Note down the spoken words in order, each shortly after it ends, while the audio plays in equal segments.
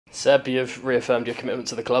Seb, you've reaffirmed your commitment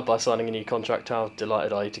to the club by signing a new contract. How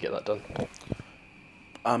delighted are you to get that done?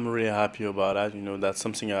 I'm really happy about that. That's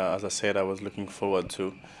something, as I said, I was looking forward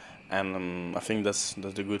to, and I think that's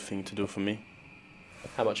the good thing to do for me.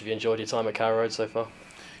 How much have you enjoyed your time at Carrow Road so far?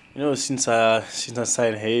 Since I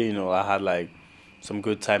signed here, I had like some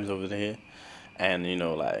good times over there, and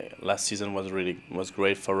like last season was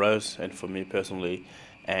great for us and for me personally,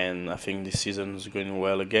 and I think this season is going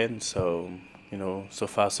well again. So so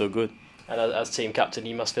far so good. And as team captain,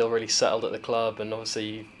 you must feel really settled at the club, and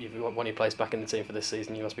obviously you've won your place back in the team for this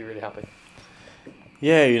season. You must be really happy.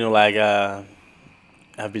 Yeah, like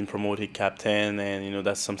I've been promoted captain, and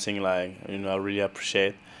that's something like I really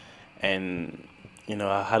appreciate. And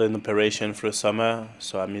I had an operation for the summer,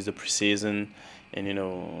 so I missed the preseason,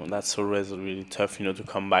 and that's always really tough, to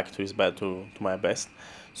come back to to my best.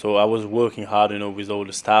 So I was working hard, with all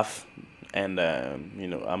the staff, and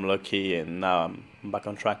I'm lucky, and now I'm back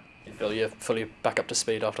on track. You feel you're fully back up to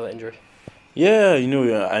speed after that injury? Yeah, I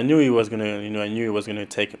knew I knew it was gonna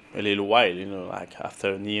take a little while, like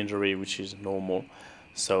after a knee injury, which is normal.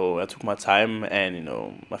 So I took my time, and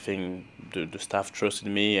I think the staff trusted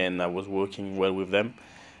me, and I was working well with them.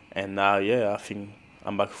 And now, yeah, I think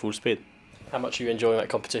I'm back full speed. How much are you enjoying that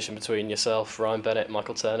competition between yourself, Ryan Bennett,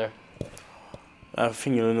 Michael Turner? I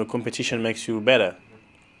think competition makes you better.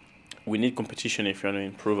 We need competition if you want to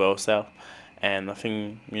improve ourselves, and I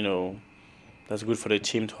think that's good for the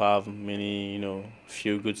team to have many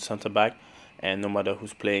few good centre back, and no matter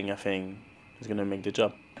who's playing, I think it's gonna make the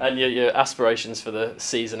job. And your aspirations for the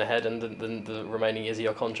season ahead and the remaining years of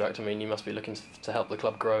your contract, I mean, you must be looking to help the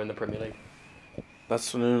club grow in the Premier League. That's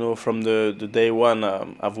from the day one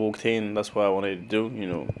I've walked in. That's what I wanted to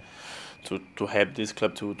do. To help this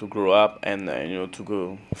club to grow up, and to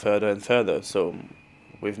go further and further. So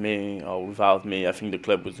with me or without me, I think the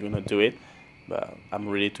club was gonna do it. But I'm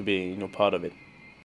ready to be part of it.